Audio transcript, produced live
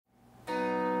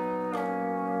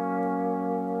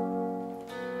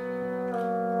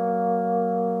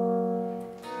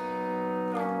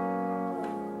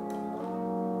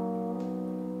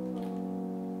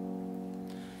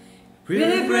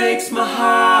Really breaks my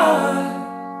heart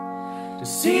to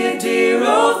see a dear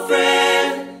old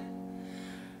friend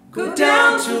go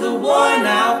down to the worn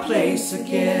out place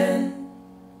again.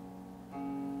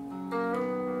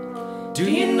 Do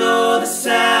you know the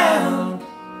sound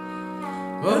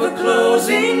of a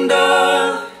closing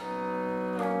door?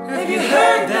 Have you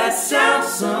heard that sound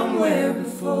somewhere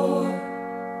before?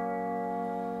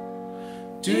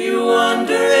 Do you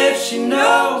wonder if she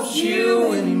knows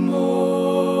you anymore?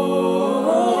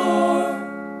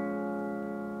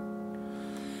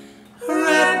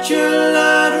 Wrapped your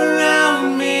love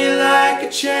around me like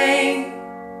a chain,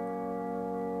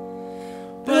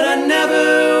 but I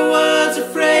never was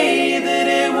afraid that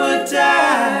it would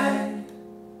die.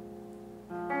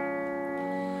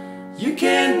 You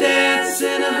can't dance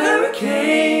in a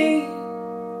hurricane,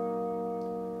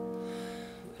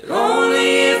 but only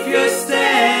if you're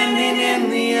standing in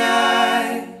the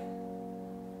eye.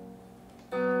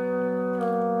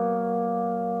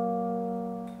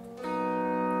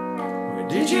 Where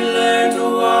did you learn to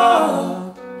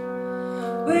walk?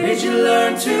 Where did you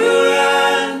learn to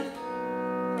run?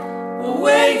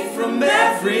 Away from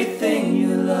everything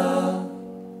you love.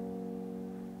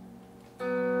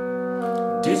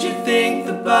 Did you think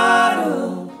the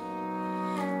bottle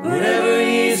would ever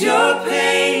ease your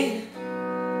pain?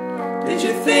 Did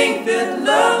you think that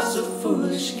love's a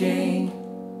foolish game?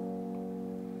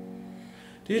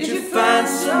 Did you find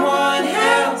someone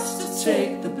else to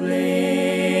take the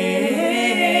blame?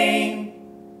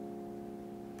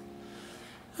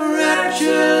 I wrapped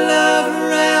your love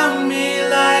around me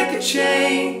like a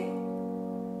chain,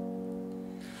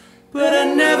 but I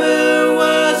never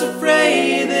was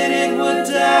afraid that it would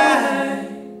die.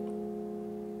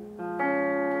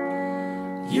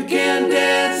 You can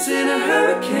dance in a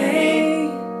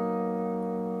hurricane,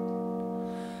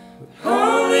 but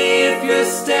only if you're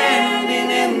standing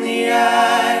in the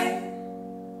eye.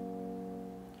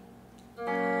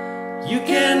 You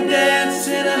can dance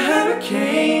in a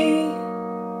hurricane,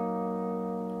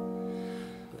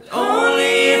 but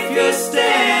only if you're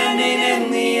standing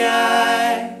in the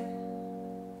eye.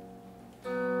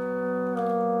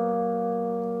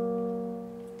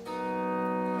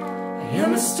 I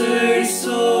am a sturdy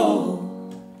soul,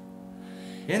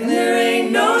 and there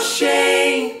ain't no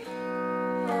shame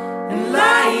in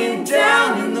lying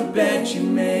down in the bed you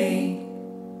made.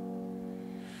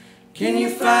 Can you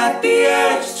fight the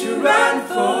urge to run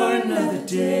for another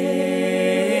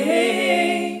day?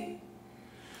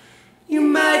 You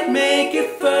might make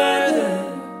it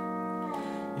further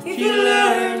if you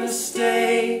learn to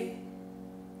stay.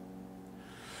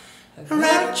 I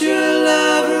wrapped your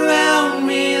love around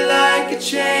me like a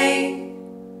chain,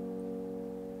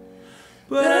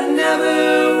 but I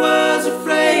never was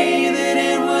afraid that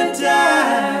it would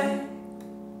die.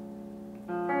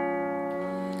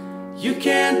 You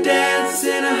can't dance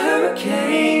in a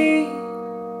hurricane,